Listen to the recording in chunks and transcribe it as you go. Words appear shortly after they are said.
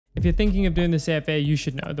If you're thinking of doing the CFA, you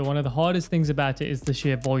should know that one of the hardest things about it is the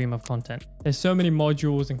sheer volume of content. There's so many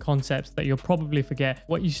modules and concepts that you'll probably forget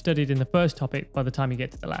what you studied in the first topic by the time you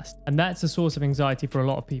get to the last. And that's a source of anxiety for a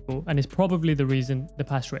lot of people, and is probably the reason the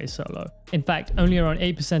pass rate is so low. In fact, only around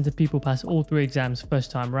 8% of people pass all 3 exams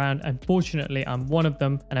first time round, and fortunately I'm one of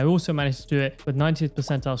them, and I also managed to do it with 90th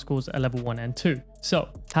percentile scores at level 1 and 2. So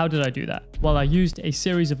how did I do that? Well, I used a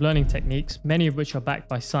series of learning techniques, many of which are backed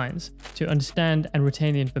by science, to understand and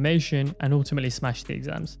retain the information and ultimately smash the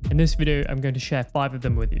exams. In this video, I'm going to share 5 of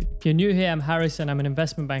them with you. If you're new here, I'm Harris and I'm an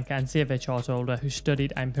investment banker and CFA charter holder who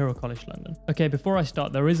studied at Imperial College London. Okay, before I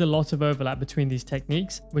start, there is a lot of overlap between these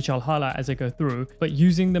techniques, which I'll highlight as I go through, but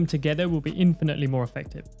using them together will be infinitely more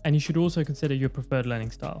effective. And you should also consider your preferred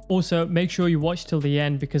learning style. Also, make sure you watch till the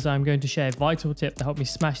end because I'm going to share a vital tip to help me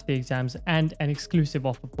smash the exams and an exclusive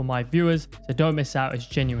offer for my viewers, so don't miss out, it's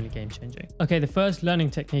genuinely game changing. Okay, the first learning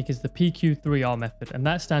technique is the PQ3R method, and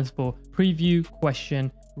that stands for preview,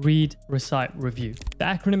 question, read, recite, review. The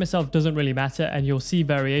acronym itself doesn't really matter and you'll see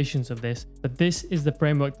variations of this, but this is the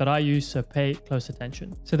framework that I use, so pay close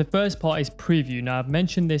attention. So the first part is preview. Now I've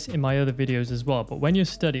mentioned this in my other videos as well, but when you're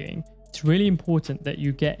studying, it's really important that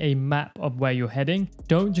you get a map of where you're heading.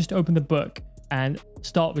 Don't just open the book and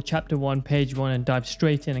start with chapter 1, page 1 and dive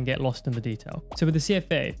straight in and get lost in the detail. So with the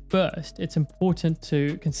CFA, first, it's important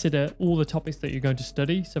to consider all the topics that you're going to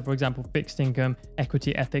study. So for example, fixed income,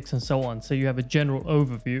 equity, ethics, and so on. So you have a general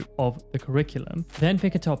overview of the curriculum. Then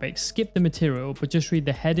pick a topic, skip the material, but just read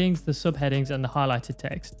the headings, the subheadings, and the highlighted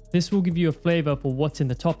text. This will give you a flavor for what's in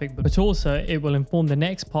the topic, but also it will inform the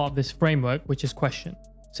next part of this framework, which is question.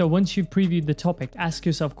 So once you've previewed the topic, ask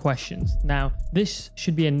yourself questions. Now, this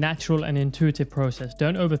should be a natural and intuitive process.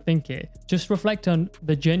 Don't overthink it. Just reflect on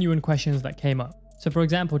the genuine questions that came up. So for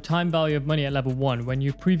example, time value of money at level 1, when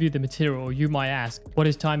you preview the material, you might ask, what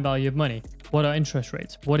is time value of money? What are interest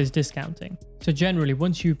rates? What is discounting? So generally,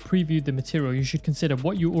 once you've previewed the material, you should consider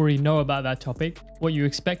what you already know about that topic, what you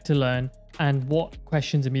expect to learn, and what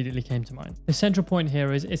questions immediately came to mind. The central point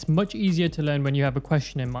here is it's much easier to learn when you have a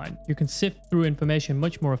question in mind. You can sift through information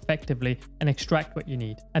much more effectively and extract what you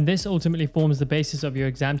need. And this ultimately forms the basis of your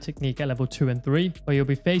exam technique at level 2 and 3, where you'll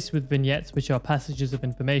be faced with vignettes, which are passages of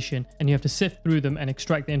information, and you have to sift through them and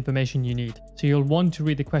extract the information you need. So you'll want to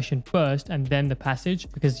read the question first and then the passage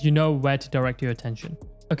because you know where to direct your attention.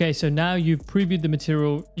 Okay, so now you've previewed the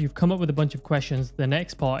material, you've come up with a bunch of questions. The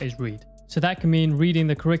next part is read. So that can mean reading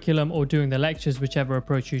the curriculum or doing the lectures, whichever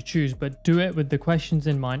approach you choose, but do it with the questions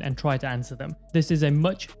in mind and try to answer them. This is a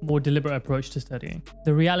much more deliberate approach to studying.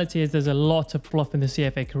 The reality is there's a lot of fluff in the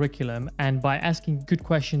CFA curriculum, and by asking good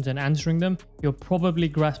questions and answering them, you'll probably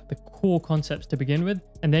grasp the core concepts to begin with,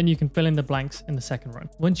 and then you can fill in the blanks in the second run.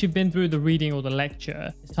 Once you've been through the reading or the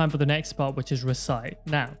lecture, it's time for the next part, which is recite.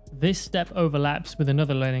 Now, this step overlaps with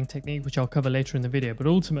another learning technique, which I'll cover later in the video, but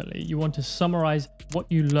ultimately you want to summarize what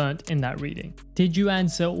you learnt in that reading. Did you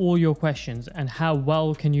answer all your questions, and how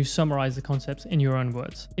well can you summarize the concepts in your own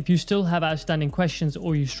words? If you still have outstanding questions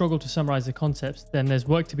or you struggle to summarize the concepts, then there's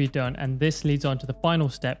work to be done, and this leads on to the final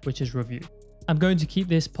step, which is review. I'm going to keep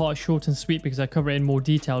this part short and sweet because I cover it in more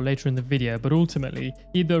detail later in the video, but ultimately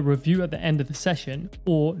either review at the end of the session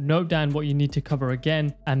or note down what you need to cover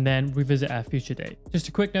again and then revisit at a future date. Just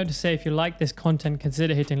a quick note to say, if you like this content,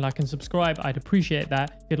 consider hitting like and subscribe. I'd appreciate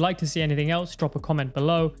that. If you'd like to see anything else, drop a comment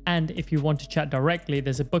below. And if you want to chat directly,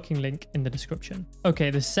 there's a booking link in the description.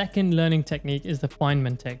 Okay, the second learning technique is the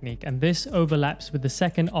Feynman technique, and this overlaps with the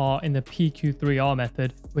second R in the PQ3R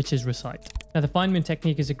method, which is recite. Now, the Feynman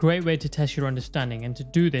technique is a great way to test your understanding, and to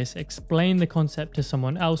do this, explain the concept to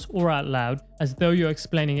someone else or out loud as though you're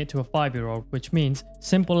explaining it to a 5-year-old, which means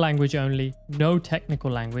simple language only, no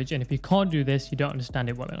technical language, and if you can't do this, you don't understand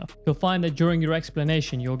it well enough. You'll find that during your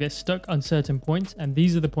explanation, you'll get stuck on certain points, and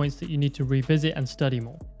these are the points that you need to revisit and study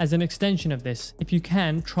more. As an extension of this, if you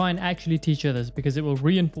can, try and actually teach others because it will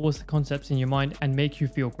reinforce the concepts in your mind and make you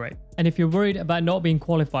feel great. And if you're worried about not being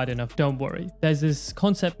qualified enough, don't worry. There's this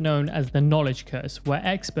concept known as the knowledge curse, where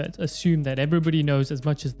experts assume that everybody knows as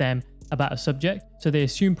much as them about a subject, so they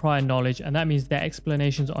assume prior knowledge, and that means their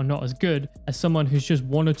explanations are not as good as someone who's just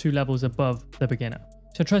 1 or 2 levels above the beginner.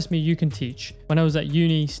 So trust me, you can teach. When I was at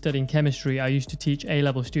uni studying chemistry, I used to teach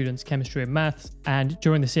A-level students chemistry and maths, and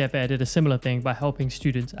during the CFA I did a similar thing by helping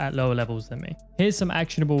students at lower levels than me. Here's some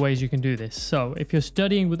actionable ways you can do this. So if you're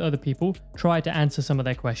studying with other people, try to answer some of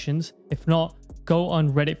their questions. If not, go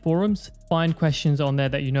on Reddit forums, find questions on there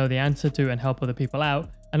that you know the answer to and help other people out.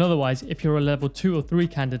 And otherwise, if you're a level 2 or 3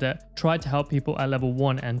 candidate, try to help people at level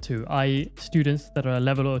 1 and 2, i.e. students that are a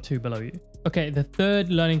level or 2 below you. Okay, the third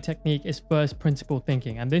learning technique is first principle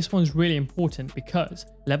thinking, and this one's really important because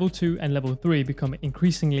level 2 and level 3 become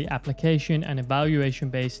increasingly application and evaluation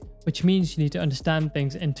based, which means you need to understand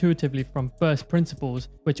things intuitively from first principles,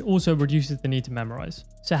 which also reduces the need to memorize.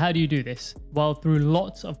 So how do you do this? Well, through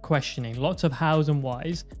lots of questioning, lots of hows and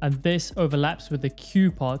whys, and this overlaps with the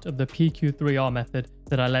Q part of the PQ3R method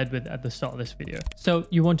that I led with at the start of this video. So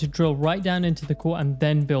you want to drill right down into the core and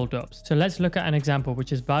then build up. So let's look at an example,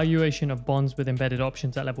 which is valuation of bonds with embedded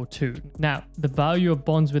options at level 2. Now, the value of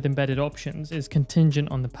bonds with embedded options is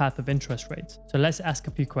contingent on the path of interest rates. So let's ask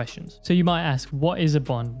a few questions. So you might ask, what is a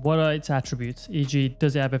bond? What are its attributes? E.g.,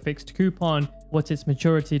 does it have a fixed coupon? What's its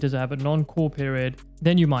maturity? Does it have a non-call period?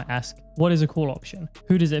 Then you might ask, what is a call option?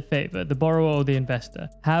 Who does it favor, the borrower or the investor?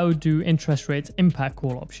 How do interest rates impact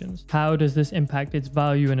call options? How does this impact its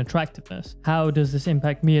value and attractiveness? How does this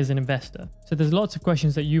impact me as an investor? So there's lots of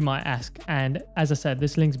questions that you might ask. And as I said,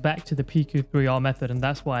 this links back to the PQ3R method, and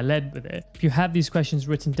that's why I led with it. If you have these questions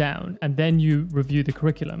written down and then you review the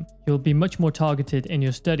curriculum, you'll be much more targeted in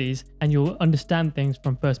your studies and you'll understand things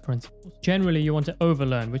from first principles. Generally, you want to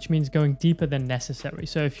overlearn, which means going deeper than necessary.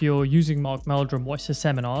 So if you're using Mark Meldrum, watch the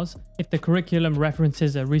seminars. If the curriculum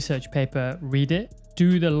references a research paper, read it.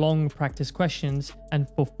 Do the long practice questions, and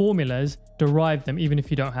for formulas, derive them even if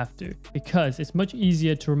you don't have to, because it's much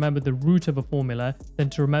easier to remember the root of a formula than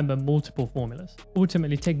to remember multiple formulas.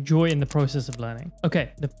 Ultimately, take joy in the process of learning.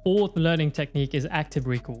 Okay, the fourth learning technique is active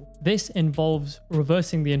recall. This involves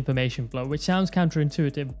reversing the information flow, which sounds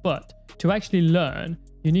counterintuitive, but to actually learn,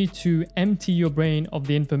 you need to empty your brain of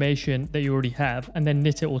the information that you already have and then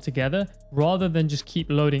knit it all together rather than just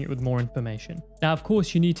keep loading it with more information. Now, of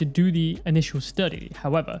course, you need to do the initial study.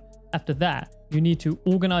 However, after that, you need to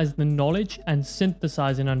organize the knowledge and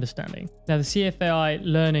synthesize an understanding. Now, the CFAI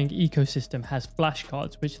learning ecosystem has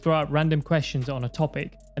flashcards which throw out random questions on a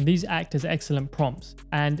topic, and these act as excellent prompts.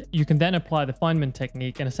 And you can then apply the Feynman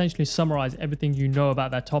technique and essentially summarize everything you know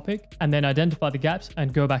about that topic, and then identify the gaps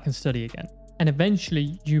and go back and study again. And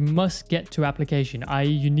eventually you must get to application, i.e.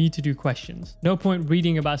 you need to do questions. No point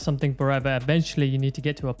reading about something forever. Eventually you need to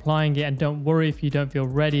get to applying it, and don't worry if you don't feel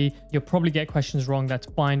ready. You'll probably get questions wrong, that's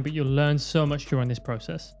fine, but you'll learn so much during this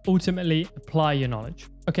process. Ultimately, apply your knowledge.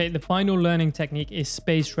 Okay, the final learning technique is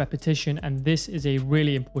spaced repetition, and this is a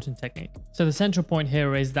really important technique. So the central point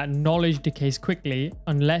here is that knowledge decays quickly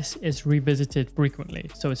unless it's revisited frequently.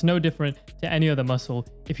 So it's no different to any other muscle.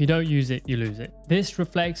 If you don't use it, you lose it. This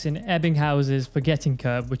reflects in Ebbinghouse's forgetting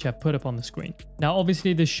curve, which I've put up on the screen. Now,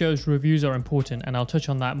 obviously this shows reviews are important, and I'll touch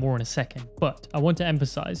on that more in a second, but I want to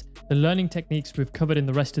emphasize the learning techniques we've covered in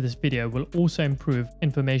the rest of this video will also improve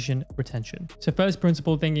information retention. So first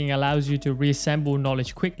principle thinking allows you to reassemble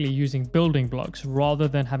knowledge quickly using building blocks rather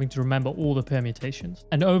than having to remember all the permutations.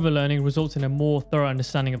 And overlearning results in a more thorough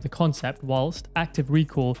understanding of the concept, whilst active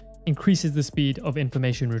recall increases the speed of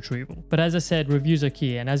information retrieval. But as I said, reviews are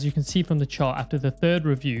key, and as you can see from the chart, after the third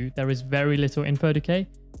review, there is very little info decay,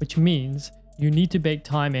 which means you need to bake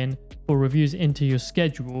time in for reviews into your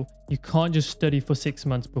schedule. You can't just study for 6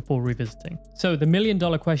 months before revisiting. So the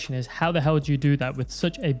million-dollar question is, how the hell do you do that with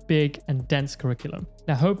such a big and dense curriculum?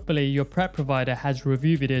 Now, hopefully your prep provider has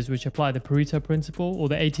review videos which apply the Pareto principle or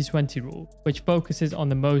the 80-20 rule, which focuses on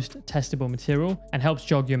the most testable material and helps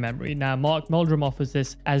jog your memory. Now, Mark Meldrum offers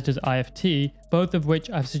this, as does IFT, both of which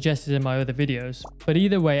I've suggested in my other videos. But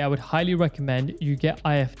either way, I would highly recommend you get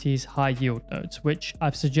IFT's high yield notes, which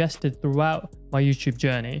I've suggested throughout my YouTube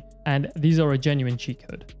journey, and these are a genuine cheat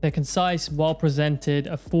code. They're concise, well presented,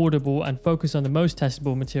 affordable, and focus on the most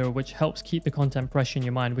testable material, which helps keep the content fresh in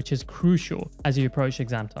your mind, which is crucial as you approach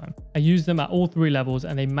exam time. I used them at all 3 levels,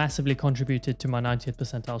 and they massively contributed to my 90th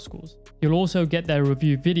percentile scores. You'll also get their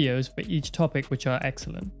review videos for each topic, which are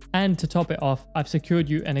excellent. And to top it off, I've secured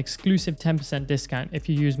you an exclusive 10% discount if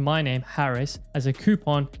you use my name, Harris, as a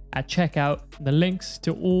coupon at checkout. The links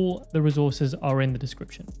to all the resources are in the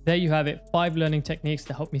description. There you have it, 5 learning techniques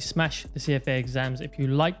to help me smash the CFA exams. If you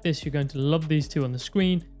like this, you're going to love these 2 on the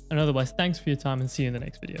screen. And otherwise, thanks for your time, and see you in the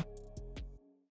next video.